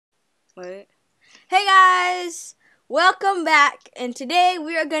Wait. Hey guys! Welcome back, and today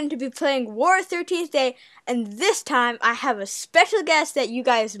we are going to be playing War 13th Day, and this time I have a special guest that you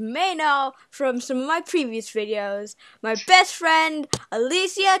guys may know from some of my previous videos. My best friend,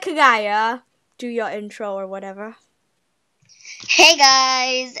 Alicia Kagaya. Do your intro or whatever. Hey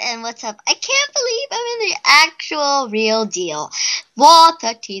guys, and what's up? I can't believe I'm in the actual real deal. War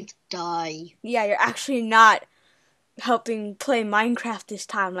 13th Day. Yeah, you're actually not helping play Minecraft this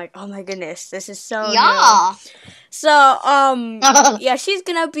time. Like, oh my goodness, this is so Yeah. new. So, yeah, she's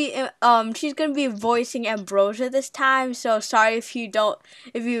gonna be voicing Ambrosia this time. So sorry if you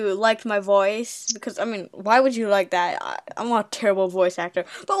liked my voice, because I mean, why would you like that? I'm a terrible voice actor,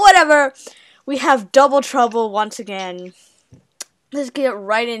 but whatever. We have double trouble once again. Let's get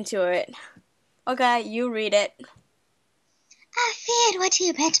right into it. Okay, you read it. I feared what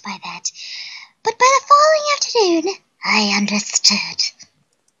you meant by that, but by the following afternoon, I understood.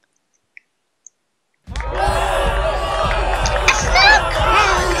 A small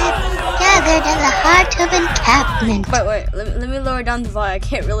crowd had gathered in the heart of encampment. Wait, let me lower down the volume. I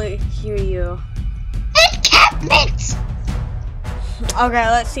can't really hear you. Encampment! Okay,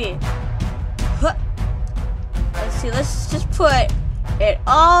 let's see. Let's just put it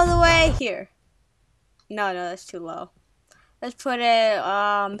all the way here. No, that's too low. Let's put it,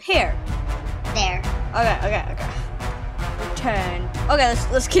 here. There. Okay. Return. Okay,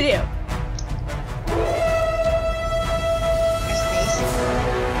 let's continue.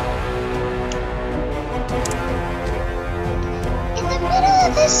 In the middle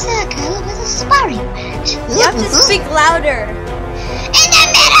of this circle was a sparring match. You have to speak louder. In the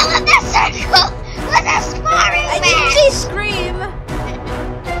middle of the circle was a sparring match. I didn't say scream.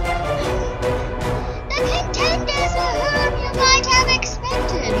 The contenders were whom you might have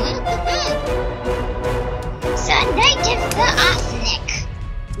expected. Sir Native the Arsenic.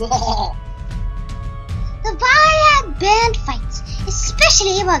 The Bayad band fights,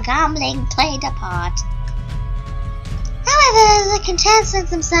 especially where gambling played a part. However, the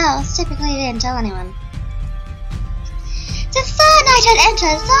contestants themselves typically didn't tell anyone. The third night had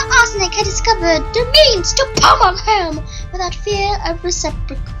entered, Sir Arsenic had discovered the means to pummel him without fear of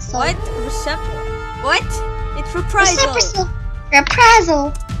reciprocal. What? What? It's reprisal.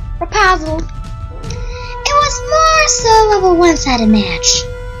 Reprisal. It was more so of a one-sided match.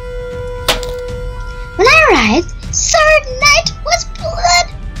 When I arrived, Sir Knight was blooded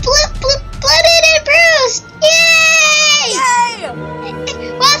and bruised. Yay!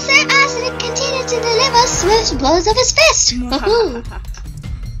 While Sir Arsenic continued to deliver swift blows of his fist.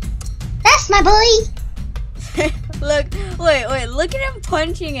 That's my boy. Wait, look at him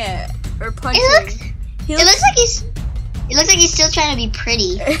punching it. Or punching. It looks like he's still trying to be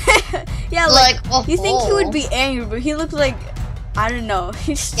pretty. Yeah, you think he would be angry, but he looks like, I don't know.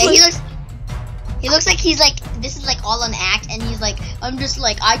 He looks like he's like, this is like all an act, and he's like, I'm just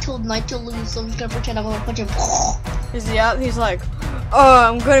like, I told Knight to lose, so I'm just gonna pretend I'm gonna punch him. He's like, oh,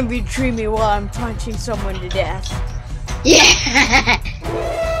 I'm gonna be dreamy while I'm punching someone to death. Yeah.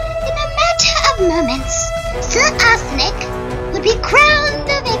 In a matter of moments, Sir Arsenic would be crowned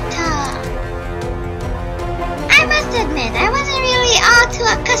the victor. I must admit, I wasn't really all too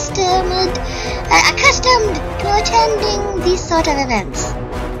accustomed to attending these sort of events.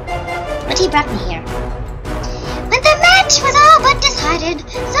 But he brought me here. When the match was all but decided,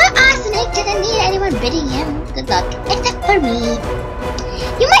 Sir Arsenic didn't need anyone bidding him good luck, except for me.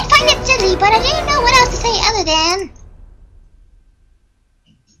 You might find it silly, but I didn't know what else to say other than,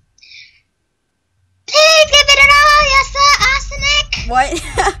 please give it an all, yes, Sir Arsenic. What?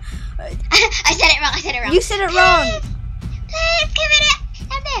 I said it wrong. You said it wrong. Please give it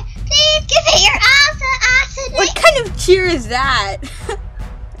Please give it your all, Sir Arsenic. What kind of cheer is that?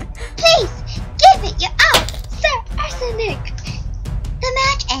 Please give it your all, Sir Arsenic. The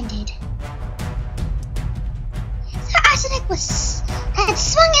match ended. Sir Arsenic had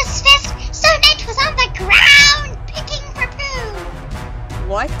swung his fist. Sir Knight was on the ground picking for poo.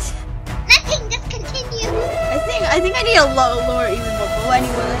 What? Nothing, just continue. I think I need a lower even more. But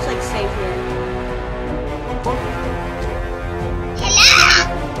anyway, let's like save here.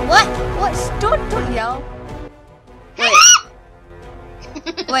 Hello? What? Don't yell.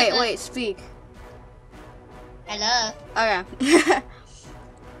 Wait, speak. Hello? Okay.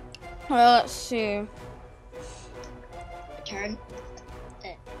 Well, let's see. Turn.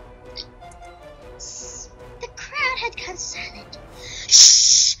 The crowd had gone silent.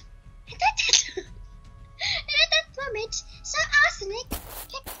 Shh! And at that moment, Sir Arsenic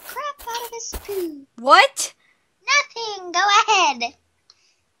kicked the crap out of his poo. What? Nothing. Go ahead.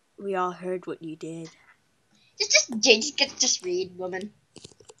 We all heard what you did. Just read, woman.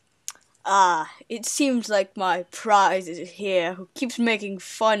 It seems like my prize is here, who keeps making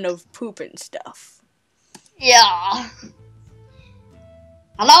fun of poop and stuff. Yeah.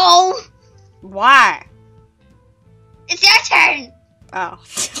 Hello? Why? It's your turn. Oh.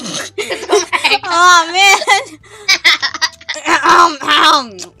 Oh,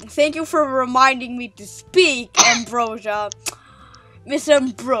 man. Thank you for reminding me to speak, Ambrosia. Miss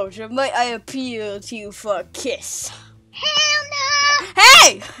Ambrosia, might I appeal to you for a kiss? Hell no.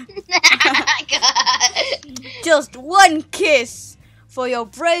 Hey! God. Just one kiss for your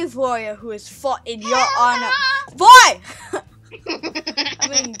brave warrior who has fought in your honor. No. Boy! I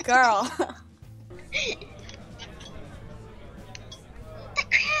mean, girl.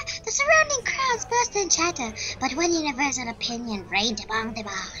 The surrounding crowds burst in chatter, but one universal opinion reigned among them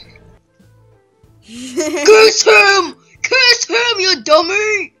all. Curse him! Curse him, you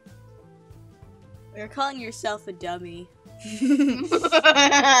dummy! You're calling yourself a dummy.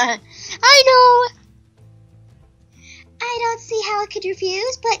 I know. I don't see how I could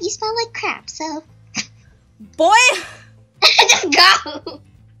refuse, but you smell like crap, so... Boy! Just go!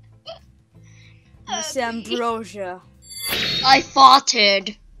 Miss Ambrosia. I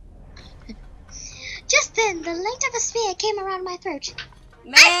farted. Just then, the length of a sphere came around my throat.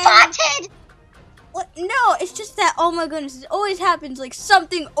 Man. I farted! What? No, it's just that, oh my goodness, it always happens, like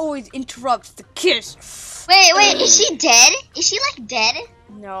something always interrupts the kiss. Wait, is she dead? Is she like dead?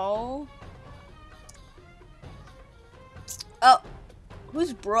 No. Oh,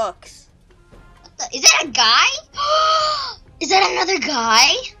 who's Brooks? Is that a guy? Is that another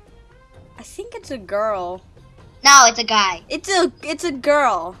guy? I think it's a girl. No, it's a guy. It's a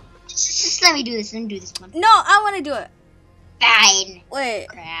girl. Just let me do this. Let me do this one. No, I want to do it. Fine. Wait.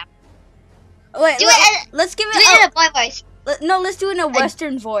 Crap. Wait. Let's give it. Do it in a boy voice. No, let's do it in a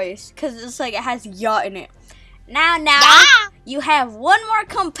Western voice, cause it's like it has "ya" in it. Now, Yeah. you have one more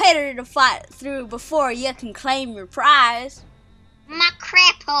competitor to fight through before you can claim your prize. My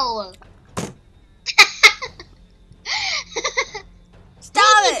crap hole.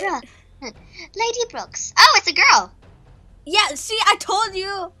 Stop Lady it. Lady Brooks. Oh, it's a girl. Yeah, see, I told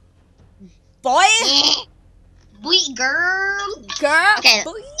you. Boy. Boy, girl. Girl. Okay,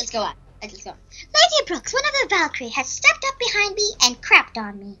 boy. let's go on. Let's go. Lady Brooks, one of the Valkyrie, has stepped up behind me and crapped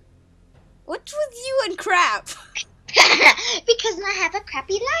on me. What's with you and crap? Because I have a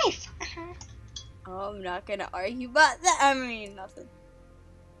crappy life. Oh, I'm not gonna argue about that. I mean, nothing.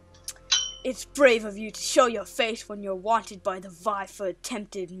 It's brave of you to show your face when you're wanted by the Vi for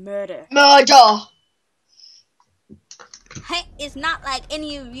attempted murder. Murder. Hey, it's not like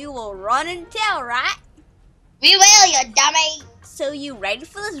any of you will run and tell, right? We will, you dummy. So you ready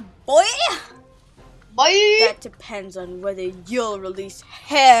for this, boy? Boy. That depends on whether you'll release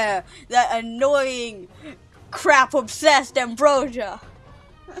hair, that annoying, crap-obsessed Ambrosia.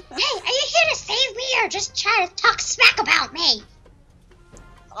 Hey, are you here to save me or just try to talk smack about me?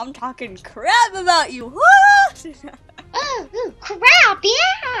 I'm talking crap about you. What? Oh, crap,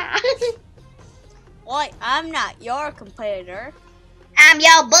 yeah. Why, I'm not your competitor. I'm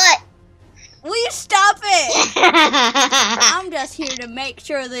your butt. Will you stop it? I'm just here to make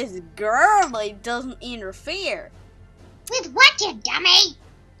sure this girlie doesn't interfere. With what, you dummy?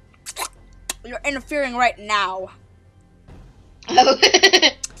 You're interfering right now. Oh.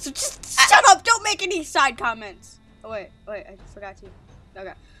 So just shut up. Don't make any side comments. Oh, wait, I forgot to.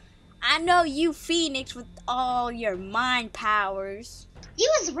 Okay. I know you, Phoenix, with all your mind powers.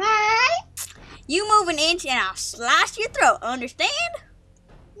 You was right. You move an inch and I'll slice your throat, understand?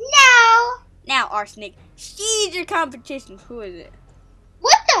 No. Now, Arsenic, she's your competition. Who is it?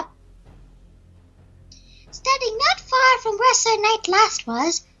 What the? Standing not far from where Sir Knight last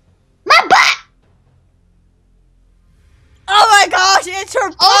was, my butt! Oh my gosh, it's her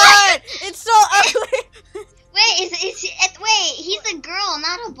butt! Oh it's so ugly! Wait, wait, he's a girl,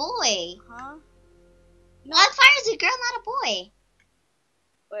 not a boy. Huh? No. Wildfire's a girl, not a boy.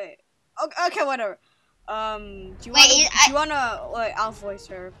 Wait. Okay, whatever. Do you Wait, wanna, wait, I'll voice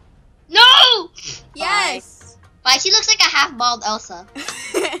her. No! Yes! Fine, she looks like a half-bald Elsa.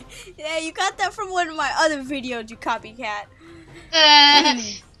 Yeah, you got that from one of my other videos, you copycat.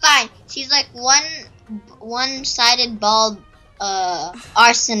 Fine, she's like one-sided bald,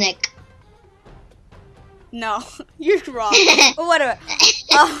 arsenic. No, you're wrong. But whatever.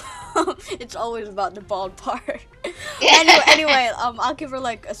 It's always about the bald part. Anyway, I'll give her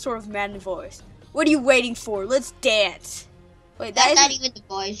like a sort of man voice. What are you waiting for? Let's dance. Wait, that's not even the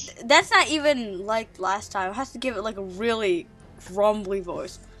voice. That's not even like last time. It has to give it like a really grumbly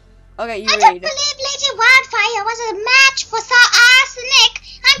voice. Okay, you ready? I don't believe Lady Wildfire was a match for Sir Arsenic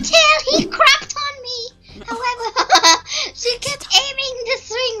until he crapped on me. However, she kept aiming to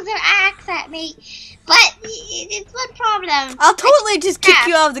swing the axe me. But it's one problem. I'll totally just kick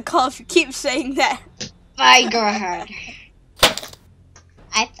you out of the call if you keep saying that. My God.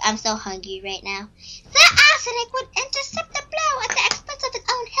 I'm so hungry right now. Sir Arsenic would intercept the blow at the expense of his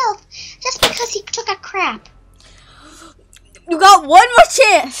own health just because he took a crap. You got one more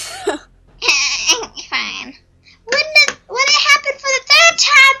chance. Fine. When it happened for the third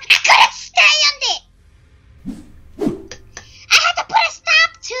time, I couldn't stand it. I had to put a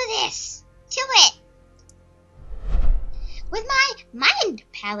stop to it. With my mind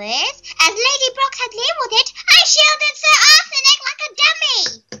powers, as Lady Brooks had labeled it, I shielded Sir Arsenic like a dummy.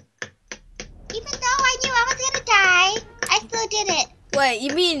 Even though I knew I was gonna die, I still did it. Wait,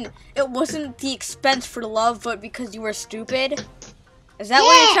 you mean it wasn't the expense for love, but because you were stupid? Is that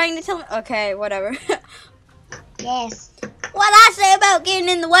what you're trying to tell me? Okay, whatever. Yes. What I say about getting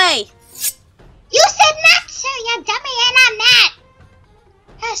in the way? You said not to, you dummy, and I'm not.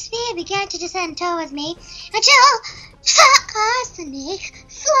 Her sphere began to descend towards me until Arsenic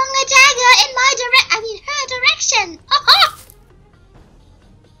flung a dagger in her direction.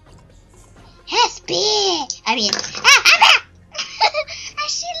 Her spear. As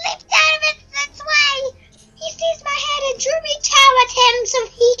she leaped out of its way, he seized my head and drew me towards him so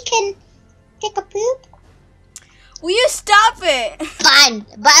he can take a poop. Will you stop it? Fine,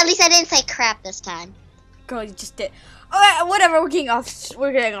 but at least I didn't say crap this time. Girl, you just did. Alright, whatever. We're getting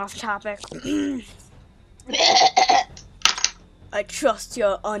off topic. I trust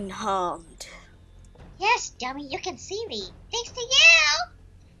you're unharmed. Yes, dummy, you can see me. Thanks to you.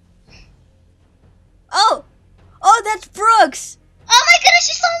 Oh, that's Brooks. Oh my goodness,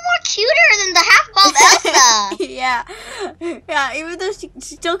 she's so more cuter than the half-bald Elsa. yeah. Even though she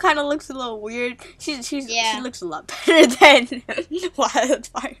still kind of looks a little weird, she looks a lot better than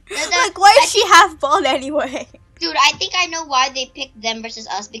Wildfire. Like, why is she half bald anyway? Dude, I think I know why they picked them versus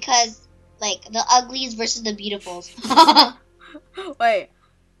us, because like the uglies versus the beautifuls. Wait,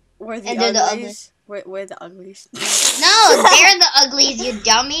 we're the uglies. We're the uglies. No, they're the uglies, you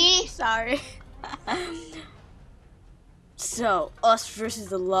dummy. Sorry. So, us versus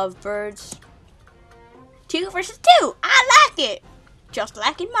the lovebirds. 2 versus 2. I like it. Just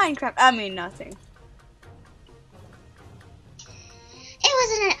like in Minecraft. I mean, nothing. It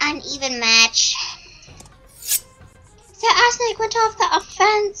was an uneven match. Sir Arsenic went off the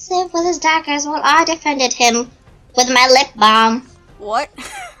offensive with his daggers while I defended him with my lip balm. What?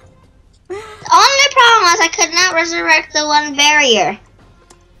 The only problem was I could not resurrect the one barrier.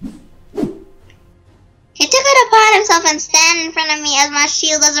 He took it upon himself and stand in front of me as my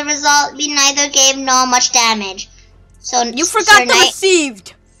shield. As a result, we neither gave nor much damage. So you forgot the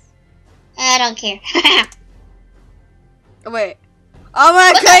received. I don't care. Wait. Oh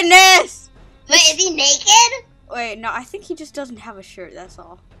my goodness! Wait, is he naked? Wait, no, I think he just doesn't have a shirt, that's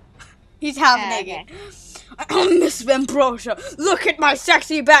all. He's half naked. Okay. Miss Ambrosia, look at my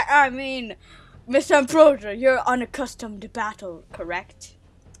sexy back. I mean, Miss Ambrosia, you're unaccustomed to battle, correct?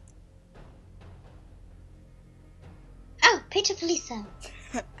 Oh, Peter Poliso.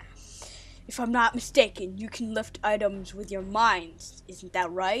 If I'm not mistaken, you can lift items with your minds. Isn't that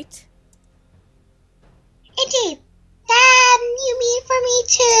right? Indeed. Then you mean for me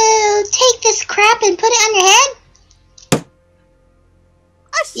to take this crap and put it on your head?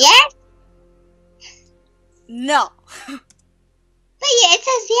 Yes? No. But yeah, it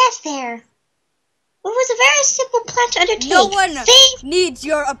says yes there. It was a very simple plan to undertake. No one needs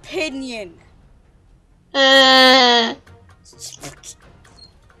your opinion.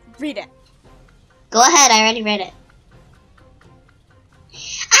 Read it. Go ahead, I already read it.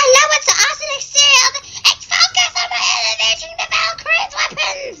 I love it, the Arsenic cereal. It's focused on my elevating the Valkyrie's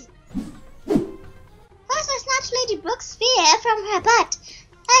weapons. First, I snatched Lady Brooks' spear from her butt.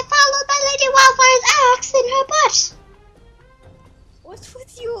 I followed by Lady Wildfire's axe in her butt. What's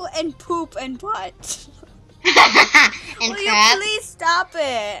with you and poop and butt? And will crap. you please stop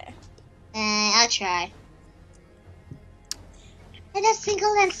it? I'll try. In a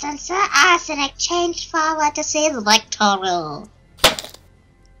single instance, Sir Arsenic changed forward to see the victory.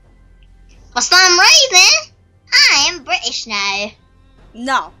 For some reason, I am British now.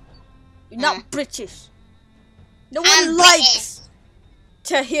 No, you're not British. No I'm one likes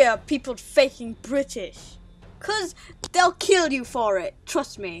to hear people faking British. Cause they'll kill you for it,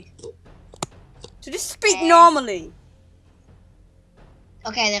 trust me. So just speak normally.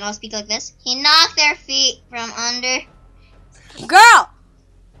 Okay, then I'll speak like this. He knocked their feet from under. Girl!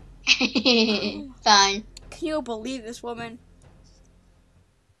 Fine. Can you believe this woman?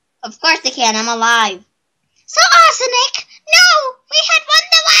 Of course they can, I'm alive. So Arsenic! No! We had won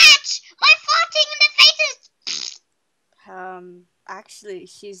the match! By farting in the faces! Actually,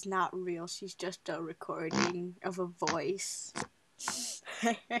 she's not real. She's just a recording of a voice.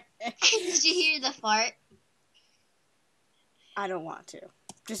 Did you hear the fart? I don't want to.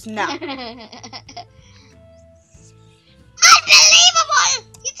 Just now. Unbelievable!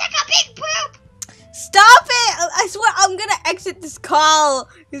 You took a big poop! Stop it! I swear I'm gonna exit this call.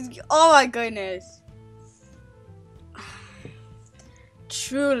 Oh my goodness.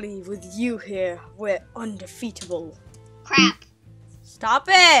 Truly, with you here, we're undefeatable. Crap. Stop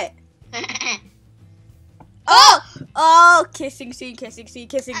it! Oh! Kissing scene, kissing scene,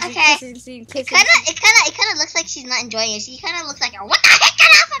 kissing scene, Okay. kissing scene, kissing It scene. kind of looks like she's not enjoying it. She kind of looks like, what the heck, get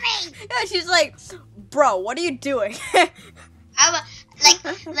off of me! Yeah, she's like, bro, what are you doing?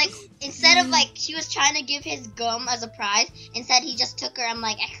 Like instead of like she was trying to give his gum as a prize, instead he just took her. I'm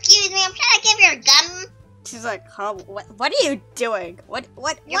like, excuse me, I'm trying to give you a gum. She's like, huh? What are you doing? What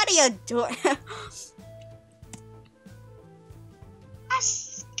are you doing?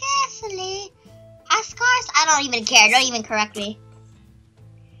 Scarcely. I don't even care. Don't even correct me.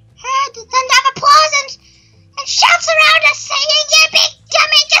 Heard the thunder of applause and shouts around us saying, "You big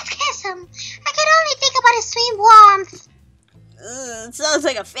dummy, just kiss him." I could only think about his sweet warmth. It sounds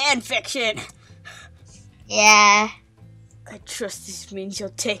like a fan fiction. Yeah. I trust this means you'll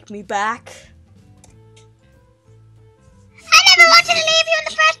take me back. I never wanted to leave you in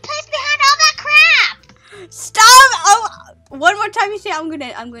the first place behind all that crap. Stop! Oh, one more time you say I'm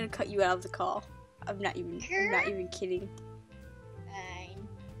gonna cut you out of the call. I'm not even kidding. Fine.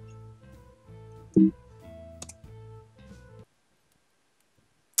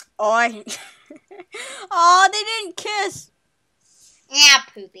 Oh, oh, they didn't kiss. Yeah,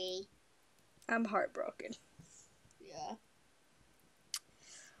 poopy. I'm heartbroken. Yeah.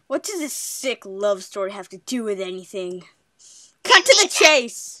 What does this sick love story have to do with anything? Cut to the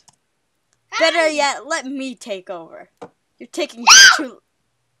chase. Better yet, let me take over. You're taking too.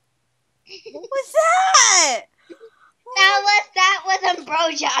 What was that? That was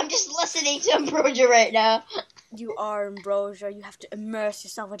Ambrosia. I'm just listening to Ambrosia right now. You are Ambrosia. You have to immerse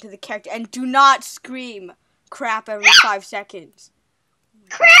yourself into the character and do not scream crap every 5 seconds.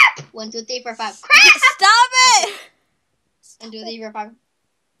 Crap! 1, 2, 3, 4, 5. Crap! Stop it! 1, 2, 3, 4, 5.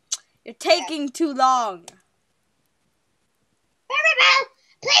 You're taking too long. Very well.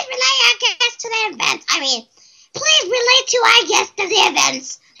 Please relay our guest to the event. Please relate to our guest to the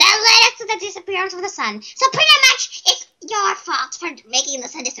events that led us to the disappearance of the sun. So pretty much, it's your fault for making the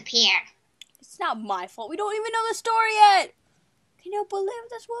sun disappear. It's not my fault. We don't even know the story yet. Can you believe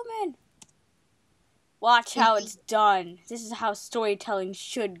this woman? Watch how it's done. This is how storytelling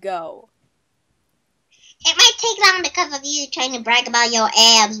should go. It might take long because of you trying to brag about your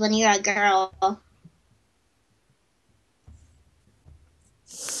abs when you're a girl.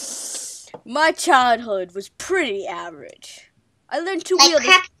 My childhood was pretty average. I learned to Like wield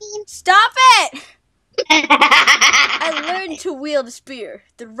crap scene? Stop it! I learned to wield a spear,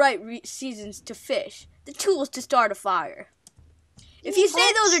 the right seasons to fish, the tools to start a fire. If you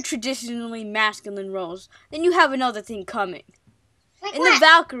say those are traditionally masculine roles, then you have another thing coming. Like In what? the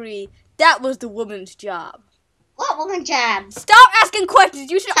Valkyrie, that was the woman's job. What woman job? Stop asking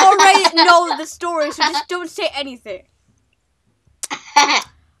questions. You should already know the story, so just don't say anything.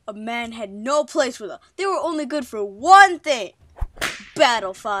 A man had no place for them. They were only good for one thing.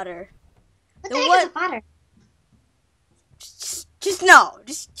 Battle fodder. What the heck is a fodder? Just no.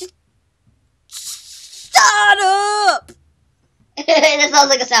 Just shut up. That sounds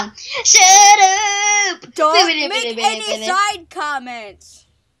like a sound. Shut up! Don't make any side comments.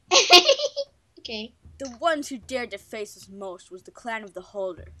 Okay. The ones who dared to face us most was the clan of the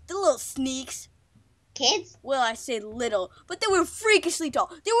Holder. The little sneaks. Kids? Well, I say little, but they were freakishly tall.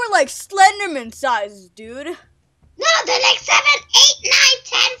 They were like Slenderman sizes, dude. No, they're like 7, 8, 9,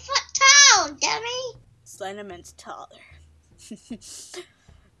 10 foot tall, dummy. Slenderman's taller.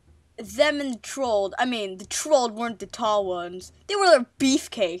 Them and the Trolled. I mean, the Trolled weren't the tall ones. They were like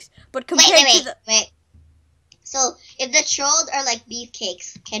beefcakes. But compared to the... Wait. So, if the Trolled are like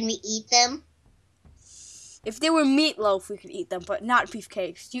beefcakes, can we eat them? If they were meatloaf, we could eat them, but not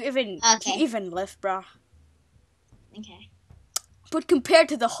beefcakes. Do you even lift, brah? Okay. But compared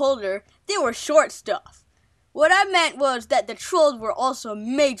to the Holder, they were short stuff. What I meant was that the Trolls were also a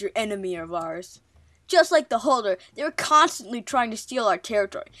major enemy of ours. Just like the Holder, they were constantly trying to steal our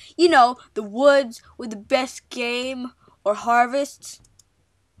territory. You know, the woods with the best game or harvests.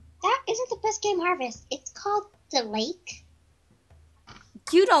 That isn't the best game harvest. It's called the lake.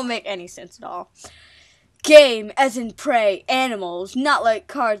 You don't make any sense at all. Game, as in prey, animals, not like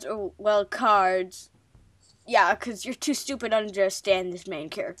cards or, well, cards. Yeah, because you're too stupid to understand this main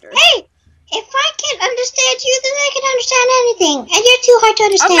character. Hey! If I can understand you, then I can understand anything. And you're too hard to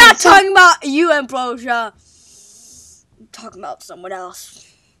understand. I'm not talking about you, Ambrosia. I'm talking about someone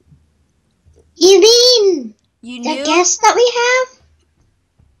else. You mean You the knew? guest that we have?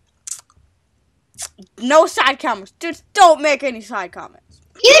 No side comments. Just don't make any side comments.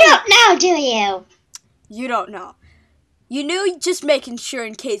 You don't know, do you? You don't know. You knew, just making sure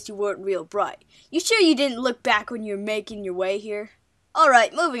in case you weren't real bright. You sure you didn't look back when you were making your way here?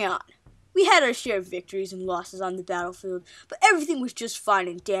 Alright, moving on. We had our share of victories and losses on the battlefield, but everything was just fine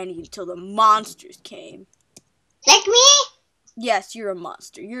and dandy until the monsters came. Like me? Yes, you're a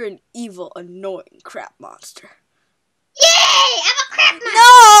monster. You're an evil, annoying crap monster. Yay! I'm a crap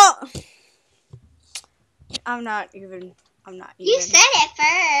monster! No! I'm not even. You said it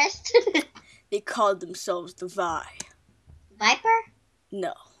first. They called themselves the Vi. Viper?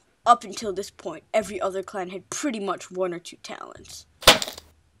 No. Up until this point, every other clan had pretty much one or two talents.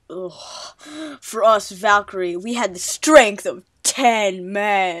 Ugh. For us, Valkyrie, we had the strength of 10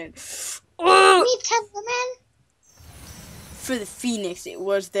 men. You need 10 women? For the Phoenix, it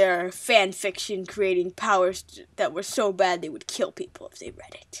was their fan fiction creating powers that were so bad they would kill people if they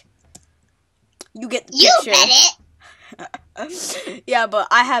read it. You get the picture. You read it! Yeah, but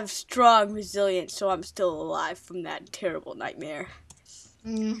I have strong resilience, so I'm still alive from that terrible nightmare.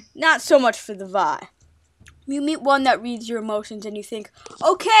 Not so much for the Vi. You meet one that reads your emotions and you think,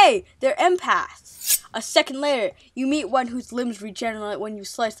 okay, they're empaths. A second later, you meet one whose limbs regenerate when you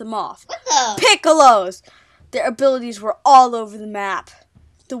slice them off. Piccolos! Their abilities were all over the map.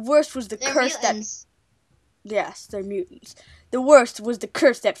 The worst was the curse mutants. Yes, they're mutants. The worst was the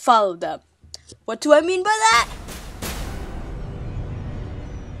curse that followed them. What do I mean by that?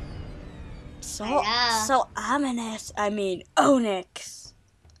 So ominous. I mean, onyx.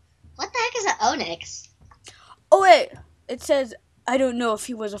 What the heck is an onyx? Oh, wait. It says, I don't know if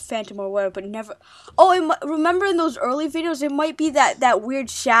he was a phantom or whatever, but never... Oh, remember in those early videos, it might be that weird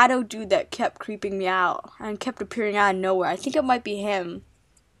shadow dude that kept creeping me out and kept appearing out of nowhere. I think it might be him.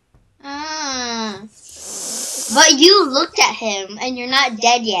 But you looked at him, and you're not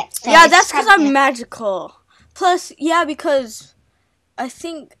dead yet. So yeah, that's because I'm magical. Plus, yeah, because I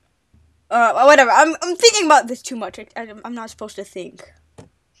think... whatever. I'm thinking about this too much. I'm not supposed to think.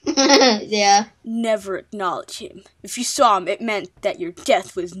 Yeah. Never acknowledge him. If you saw him, it meant that your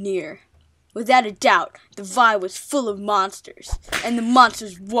death was near. Without a doubt, the Vi was full of monsters, and the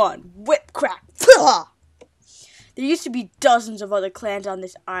monsters won. Whip crack. There used to be dozens of other clans on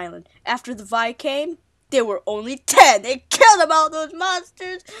this island. After the Vi came, there were only 10. They killed all those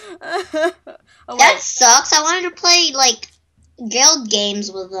monsters. That sucks. I wanted to play, guild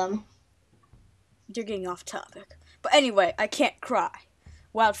games with them. You're getting off topic. But anyway, I can't cry.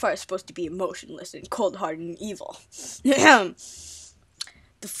 Wildfire is supposed to be emotionless and cold-hearted and evil. The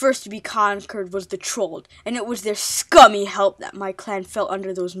first to be conquered was the Troll, and it was their scummy help that my clan fell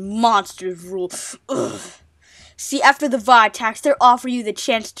under those monsters' rule. Ugh. See, after the Vi attacks, they'll offer you the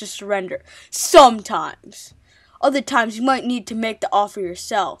chance to surrender. Sometimes. Other times, you might need to make the offer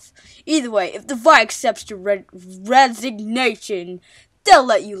yourself. Either way, if the Vi accepts your resignation, they'll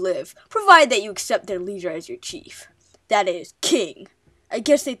let you live, provided that you accept their leader as your chief. That is, king. I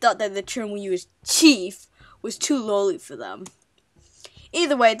guess they thought that the term we used, chief, was too lowly for them.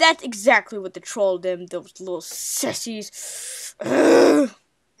 Either way, that's exactly what the Troll did, those little sissies. They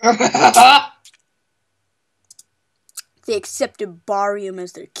accepted Barium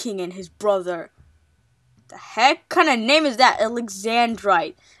as their king and his brother. The heck kind of name is that?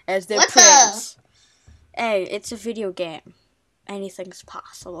 Alexandrite as their prince. Hey, it's a video game. Anything's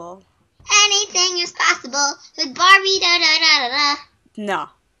possible. Anything is possible with Barbie da-da-da-da-da. No.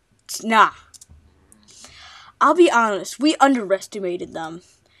 It's not. I'll be honest, we underestimated them.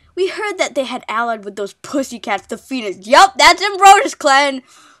 We heard that they had allied with those pussycats, the Phoenix. Yup, that's Ambrosia's clan.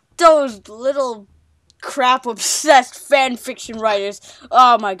 Those little crap-obsessed fan-fiction writers.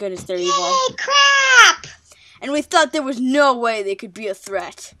 Oh my goodness, they're evil. Yay, crap! And we thought there was no way they could be a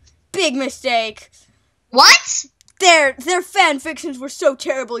threat. Big mistake. What? Their fan fictions were so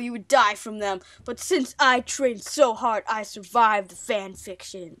terrible you would die from them. But since I trained so hard, I survived the fan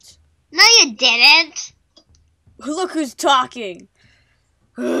fictions. No, you didn't. Look who's talking.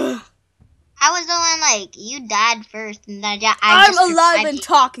 I was the one, you died first, and then I'm alive and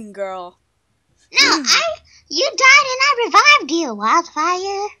talking, girl. No, you died and I revived you,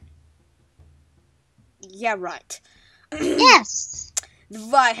 Wildfire. Yeah, right. Yes. The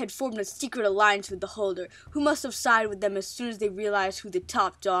Vi had formed a secret alliance with the Holder, who must have sided with them as soon as they realized who the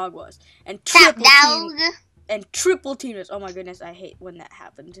top dog was. And Top dog? and triple teamed us. Oh my goodness, I hate when that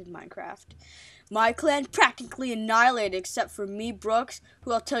happens in Minecraft. My clan practically annihilated except for me, Brooks,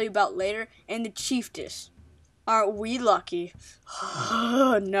 who I'll tell you about later, and the chiefess. Aren't we lucky?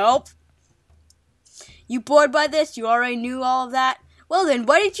 Nope. You bored by this? You already knew all of that? Well then,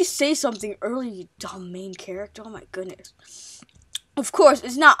 why didn't you say something earlier, you dumb main character? Oh my goodness. Of course,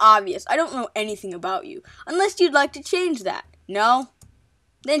 it's not obvious. I don't know anything about you. Unless you'd like to change that. No?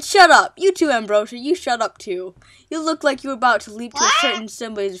 Then shut up. You too, Ambrosia. You shut up too. You look like you were about to leap to a certain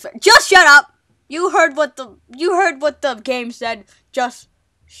somebody's... Just shut up! You heard what the game said. Just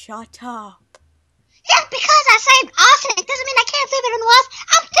shut up. Just because I saved Arsenic doesn't mean I can't save everyone else.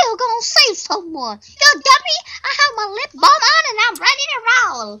 I'm still gonna save someone. You dummy! I have my lip balm on and I'm ready to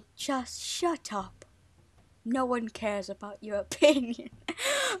roll. Just shut up. No one cares about your opinion.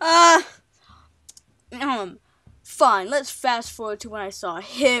 Fine, let's fast forward to when I saw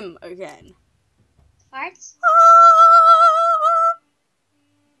him again. Farts?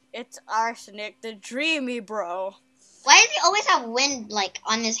 It's Arsenic, the dreamy bro. Why does he always have wind, like,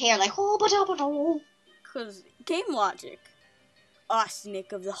 on his hair? Like, oh, but. Because game logic.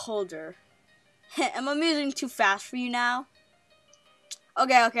 Arsenic of the Holder. Am I moving too fast for you now?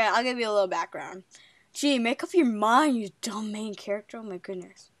 Okay, I'll give you a little background. Gee, make up your mind, you dumb main character. Oh my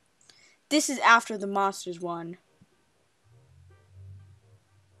goodness. This is after the monsters won.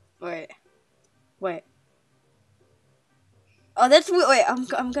 Wait. Oh, wait,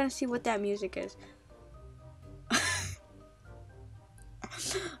 I'm gonna see what that music is.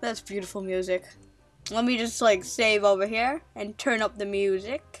 That's beautiful music. Let me just, like, save over here and turn up the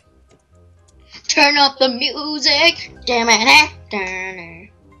music. Turn up the music. Damn it.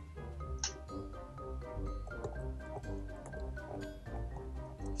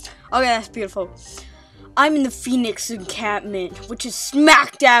 Okay, that's beautiful. I'm in the Phoenix encampment, which is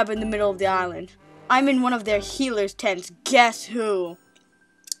smack dab in the middle of the island. I'm in one of their healers' tents. Guess who?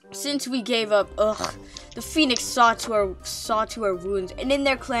 Since we gave up, the Phoenix saw to our wounds, and in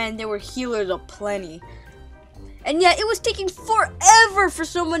their clan there were healers aplenty. And yet it was taking forever for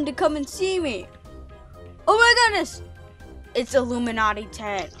someone to come and see me. Oh my goodness! It's Illuminati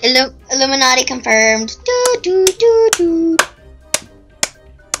tent. Illuminati confirmed. Do.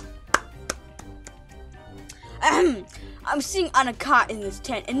 I'm sitting on a cot in this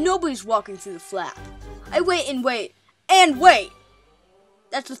tent, and nobody's walking through the flap. I wait and wait, and wait!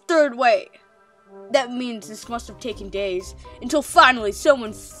 That's the third wait. That means this must have taken days, until finally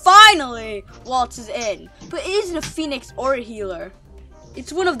someone waltzes in. But it isn't a Phoenix or a healer.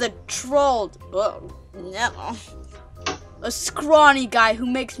 It's one of the trolled, a scrawny guy who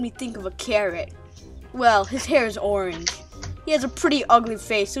makes me think of a carrot. Well, his hair is orange. He has a pretty ugly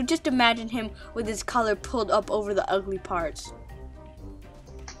face, so just imagine him with his collar pulled up over the ugly parts.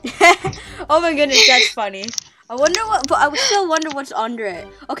 Oh my goodness, that's funny. But I would still wonder what's under it.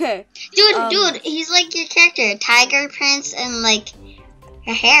 Okay. Dude, he's like your character, tiger prints and like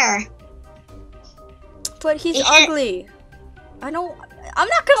your hair. But he's ugly. I'm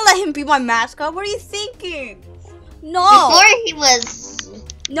not gonna let him be my mascot. What are you thinking? No. Before he was.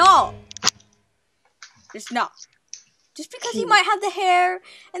 No. Just no. Just because he might have the hair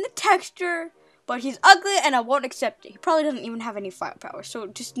and the texture, but he's ugly and I won't accept it. He probably doesn't even have any firepower, so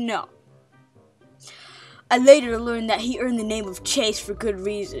just no. I later learned that he earned the name of Chase for good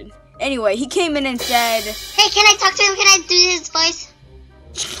reason. Anyway, he came in and said, "Hey, can I talk to him? Can I do his voice?"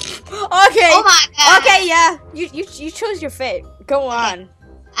 Okay. Oh my god. Okay, yeah. You chose your fate. Go on.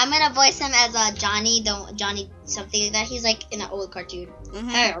 I'm gonna voice him as Johnny something like that. He's like in an old cartoon. Mm-hmm.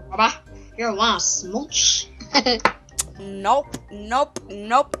 Hey, Baba, you wanna smooch? Nope.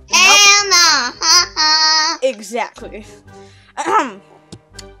 Hell no. Exactly.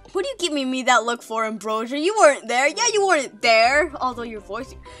 What are you giving me that look for, Ambrosia? You weren't there. Yeah, you weren't there. Although your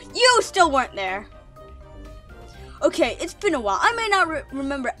voice, you still weren't there. Okay, it's been a while. I may not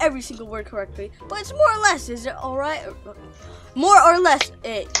remember every single word correctly, but it's more or less. Is it all right? More or less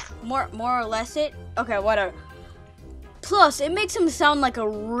it. More or less it. Okay, whatever. Plus, it makes him sound like a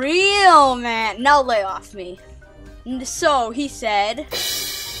real man. Now lay off me. So he said,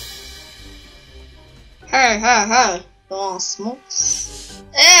 Hey, you want smoke?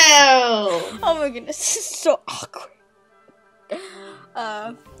 Ew! Oh my goodness, this is so awkward.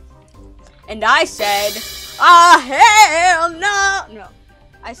 And I said, hell no! No.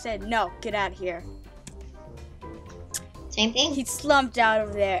 I said, no, get out of here. Same thing? He slumped out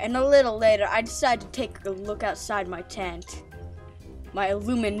of there, and a little later, I decided to take a look outside my tent. My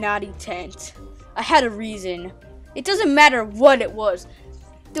Illuminati tent. I had a reason. It doesn't matter what it was.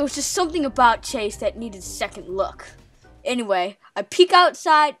 There was just something about Chase that needed a second look. Anyway, I peek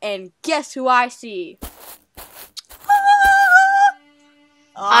outside, and guess who I see?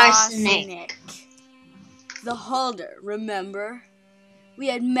 Arsenic. The holder, remember? We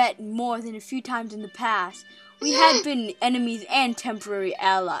had met more than a few times in the past. We had been enemies and temporary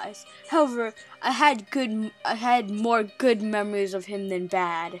allies. However, I had more good memories of him than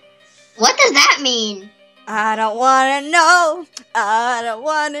bad. What does that mean? I don't wanna know. I don't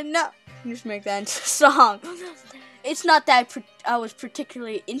wanna know. Just make that into a song. It's not that I was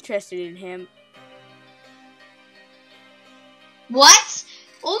particularly interested in him. What?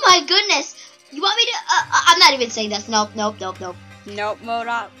 Oh my goodness. You want me to... I'm not even saying this. Nope. Nope,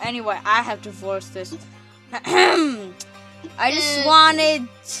 Modok. Anyway, I have divorced this. I just wanted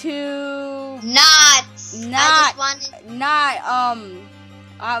to...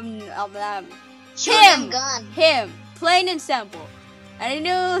 Him. Plain and simple. And I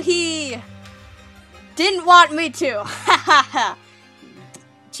knew he didn't want me to.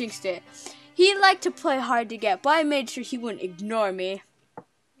 Jinxed it. He liked to play hard to get, but I made sure he wouldn't ignore me.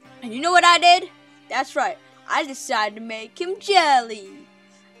 And you know what I did? That's right. I decided to make him jelly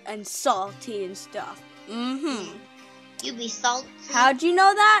and salty and stuff. You be salty. How'd you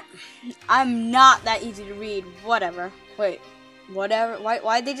know that? I'm not that easy to read. Whatever. Wait. Whatever.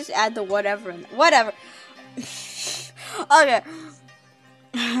 Why'd they just add the whatever in there? Whatever. Okay.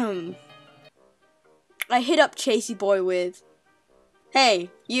 I hit up Chasey Boy with, hey,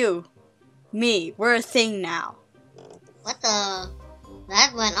 you, me, we're a thing now. What the?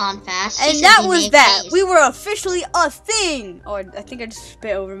 That went on fast. And that was that. We were officially a thing. Oh, I think I just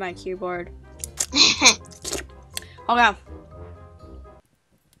spit over my keyboard. Okay.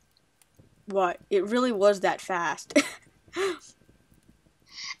 What? It really was that fast. Oh,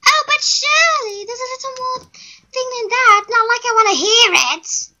 but surely there's a little more thing than that. Not like I want to hear it.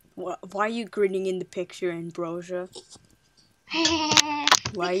 Why are you grinning in the picture, Ambrosia?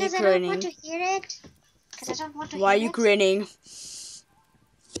 Why are you because grinning? I don't want to hear it. Because I don't want to hear it. Why are you grinning?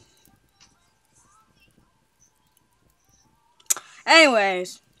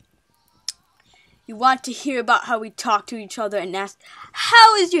 Anyways, you want to hear about how we talk to each other and ask,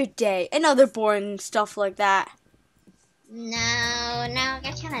 how is your day? And other boring stuff like that. No,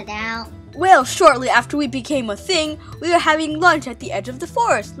 I kind of doubt. Well, shortly after we became a thing, we were having lunch at the edge of the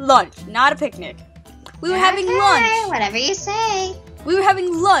forest. Lunch, not a picnic. We were having lunch. Whatever you say. We were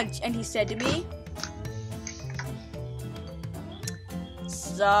having lunch, and he said to me,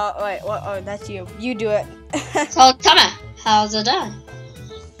 so, wait, what? Oh, that's you. You do it. So, tell me, how's it done?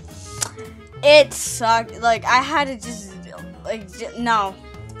 It sucked. Like, I had to just, no.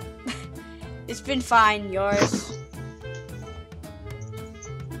 It's been fine. Yours.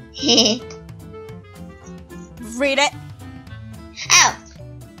 Read it. Oh.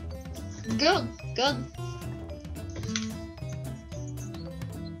 Good.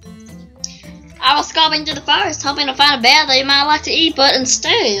 I was scoping through the forest, hoping to find a bear that you might like to eat, but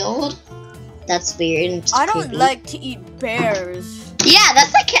instead... That's weird. I don't like to eat bears. Yeah,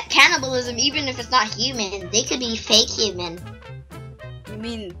 that's like cannibalism, even if it's not human. They could be fake human. You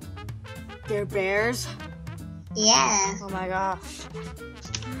mean they're bears? Yeah. Oh my gosh.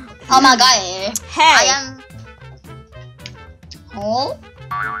 Oh my god. Hey. I am... Oh?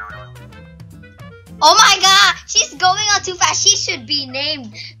 Oh my god! She's going on too fast. She should be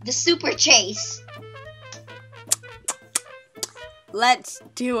named the Super Chase. Let's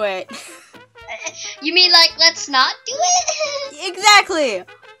do it. You mean like, let's not do it? Exactly.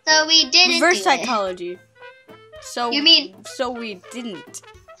 So we didn't Reverse do psychology. So You mean... So we didn't.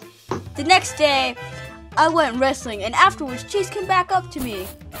 The next day, I went wrestling, and afterwards, Chase came back up to me.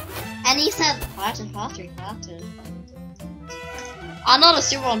 And he said, Foxy. I know the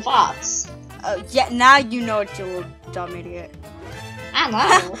Super One Fox. Yeah, now you know what, you little dumb idiot. I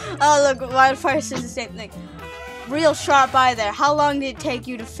know. Oh, look, Wildfire says the same thing. Real sharp eye there. How long did it take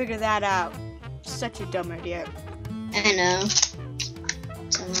you to figure that out? Such a dumb idiot. I know.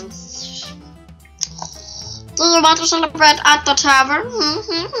 We're about to celebrate at the tavern.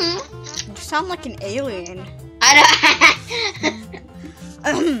 You sound like an alien. I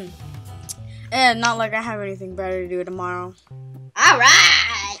know. And not like I have anything better to do tomorrow.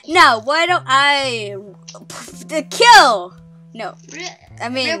 Alright. Now, why don't I... kill! No. I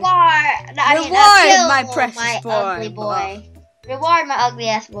mean... Reward my precious boy. Ugly boy. Reward my ugly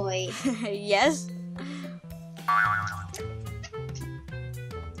ass boy. Yes?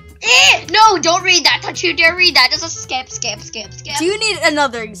 No, don't read that. Don't you dare read that. Just skip. Do you need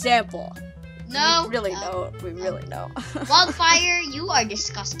another example? No. We really don't. Wildfire, you are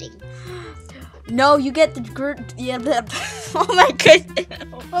disgusting. No, you get the oh my goodness.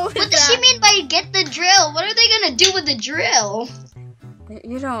 What does she mean by get the drill? What are they gonna do with the drill?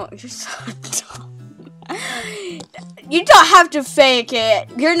 You don't. You're so dumb. You don't have to fake it.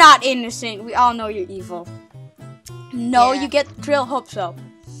 You're not innocent. We all know you're evil. No, Yeah. you get the drill. Hope so.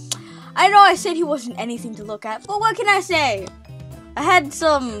 I know I said he wasn't anything to look at, but what can I say? I had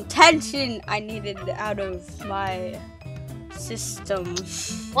some tension I needed out of my system.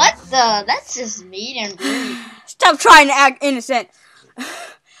 What the? That's just mean and rude. Stop trying to act innocent.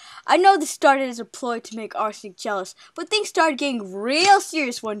 I know this started as a ploy to make Arsenic jealous, but things started getting real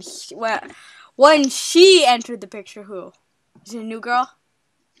serious when she entered the picture. Who? Is it a new girl?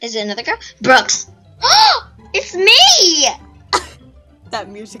 Is it another girl? Brooks. It's me! That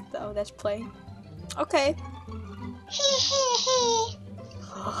music though, that's playing. Okay.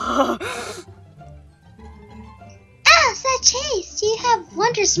 Ah, that Chase, you have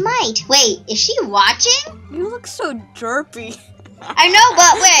Wondrous Might. Wait, is she watching? You look so derpy. I know,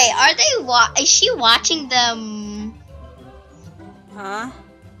 but wait, are they is she watching them? Huh?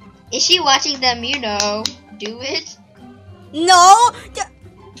 Is she watching them, you know, do it? No!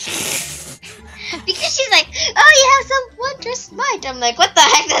 Because she's like, oh, you have some Wondrous Might. I'm like, what the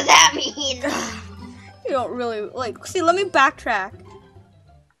heck does that mean? You don't really, like, see, let me backtrack.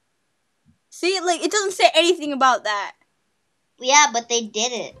 See, like, it doesn't say anything about that. Yeah, but they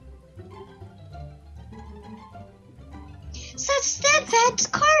did it. Such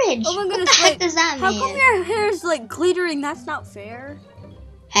steadfast courage. Oh my goodness, what the heck wait, does that how mean? come your hair is, like, glittering? That's not fair.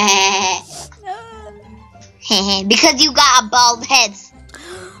 Because you got a bald head.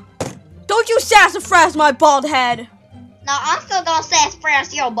 Don't you sassafras my bald head. No, I'm still gonna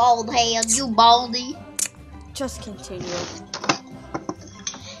sassafras your bald head, you baldy. Just continue.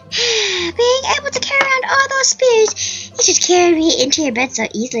 Being able to carry around all those spears, you should carry me into your bed so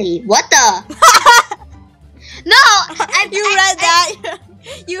easily. What the? No! You read that.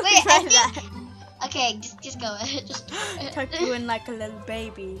 You Wait, read that. Okay, just go ahead. Just go ahead. Tuck you in like a little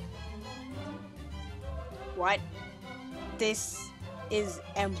baby. What? This is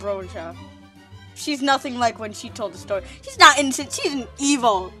Ambrosia. She's nothing like when she told the story. She's not innocent. She's an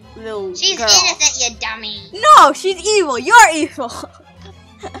evil little She's girl. innocent, you dummy. No, she's evil. You're evil.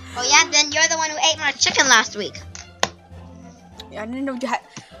 Oh yeah, then you're the one who ate my chicken last week. I didn't know you had.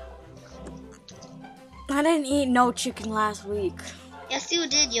 I didn't eat no chicken last week. Yes, you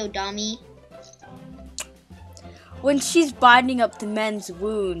did, you dummy. When she's binding up the men's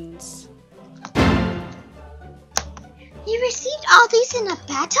wounds. You received all these in a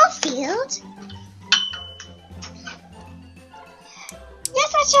battlefield? You're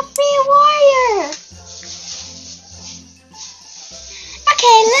such a free warrior.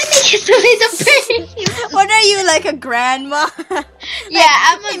 Okay, let me get some of the baby. What are you, like a grandma? Yeah,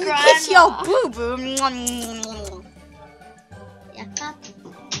 I'm a Let me grandma. kiss your boo-boo. Yeah.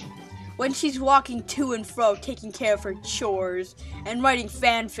 When she's walking to and fro, taking care of her chores, and writing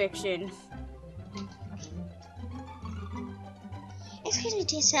fan fiction. Excuse me,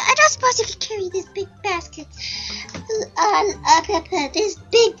 dear sir. I don't suppose you could carry these big baskets. These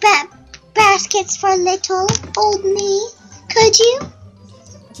big baskets for little old me. Could you?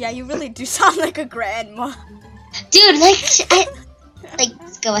 Yeah, you really do sound like a grandma. Dude, just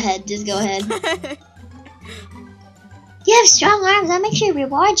go ahead. Just go ahead. You have strong arms. That makes you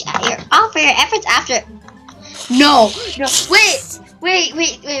reward all for your efforts after. No.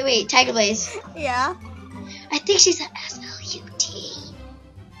 Wait. Tiger Blaze. Yeah? I think she's a SLUT.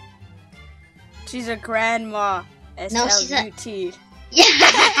 She's a grandma. No, she's a- SLUT. Yeah.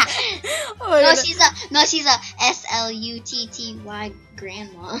 Oh my No, God. she's a SLUTTY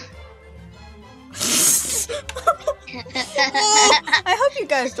grandma. I hope you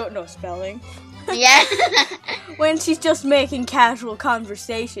guys don't know spelling. Yeah. When she's just making casual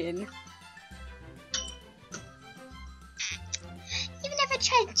conversation. You've never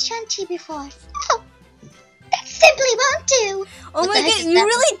tried Shanti before. Oh, that simply won't do. Oh What my the heck god, is you that?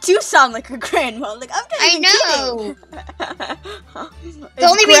 really do sound like a grandma. Like, I'm not I even know. kidding. The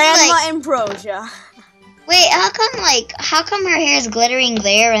only reason, Grandma like- Ambrosia. Wait, how come her hair is glittering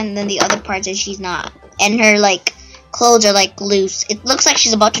there and then the other parts is she's not? And her clothes are loose. It looks like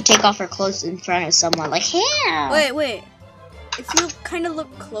she's about to take off her clothes in front of someone. Yeah. Wait. If you kind of look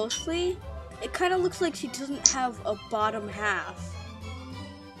closely, it kind of looks like she doesn't have a bottom half.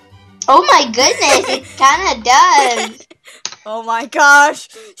 Oh my goodness, it kind of does. Oh my gosh,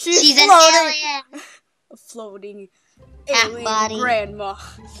 she's An floating. alien. A floating Half alien body. grandma.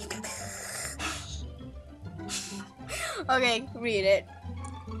 Okay, read it.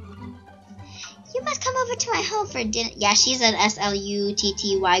 You must come over to my home for dinner. Yeah, she's an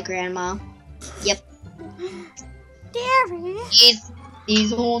SLUTTY grandma. Yep. Daddy.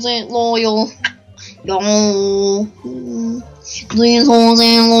 These hoes ain't loyal. Yo. These hoes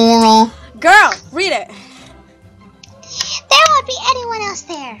ain't loyal. Girl, read it. There won't be anyone else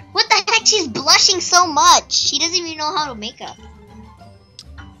there. What the heck? She's blushing so much. She doesn't even know how to make up.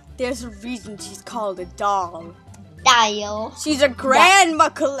 There's a reason she's called a doll. Ayel. She's a grandma.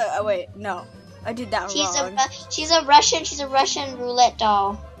 Oh, wait, no. I did that wrong. She's a Russian roulette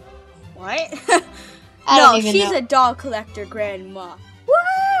doll. What? I don't even know. She's a doll collector grandma.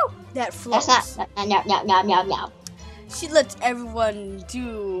 Woo! That floats. That's not. No. She lets everyone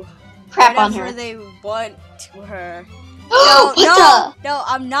do Crap on whatever her. they want to her. No, no,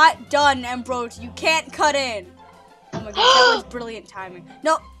 I'm not done, Ambrose. You can't cut in. Oh my god, that was brilliant timing.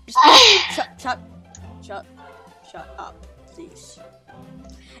 No, just shut up, please.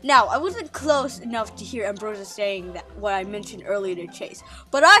 Now, I wasn't close enough to hear Ambrosia saying that what I mentioned earlier to Chase,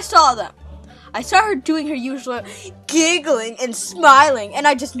 but I saw them. I saw her doing her usual giggling and smiling, and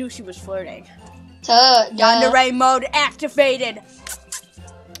I just knew she was flirting. Yandere mode activated.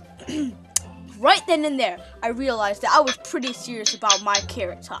 Right then and there, I realized that I was pretty serious about my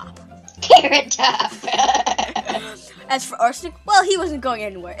carrot top. Carrot top. As for Arsenic, well, he wasn't going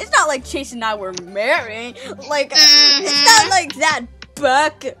anywhere. It's not like Chase and I were marrying. Like, it's not like that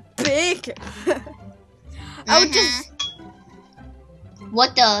big. I would just...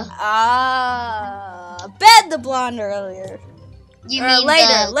 What the? Bed the blonde earlier. You mean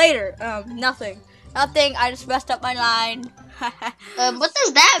later. Nothing. I just messed up my line. What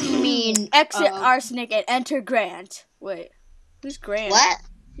does that mean? Exit Arsenic and enter Grant. Wait, who's Grant? What?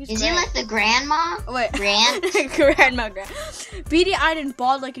 Who's Is Grant? he like the grandma? Wait, Grant? Grandma. Beady-eyed and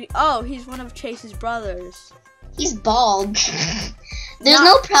bald like he's one of Chase's brothers. He's bald. There's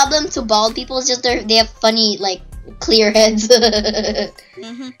no problem to bald people. It's just they have funny like clear heads.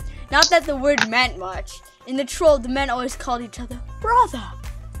 Not that the word meant much. In the troll, the men always called each other brother.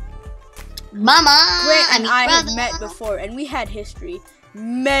 Mama! Grant and I brother. had met before, and we had history.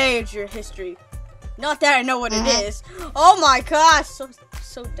 Major history. Not that I know what it is. Oh my gosh,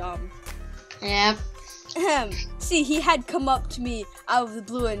 so dumb. Yep. See, he had come up to me out of the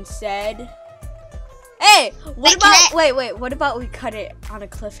blue and said, "Hey, what about we cut it on a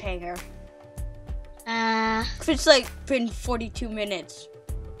cliffhanger? It's like been 42 minutes.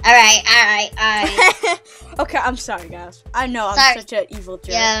 Alright. Okay, I'm sorry, guys. I know I'm such an evil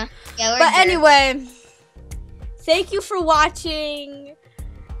jerk. Yeah, but anyway, thank you for watching.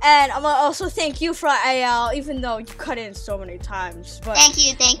 And I'm gonna also thank you for Ayel, even though you cut in so many times. But thank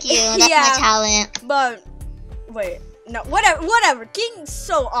you. That's my talent. But wait, no, whatever. Getting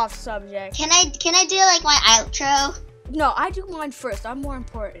so off subject. Can I do like my outro? No, I do mine first. I'm more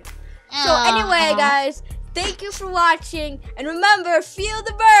important. So anyway, guys, thank you for watching, and remember, feel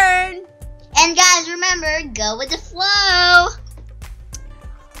the burn. And guys, remember, go with the flow.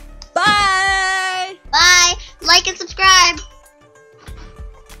 Bye. Bye. Like and subscribe.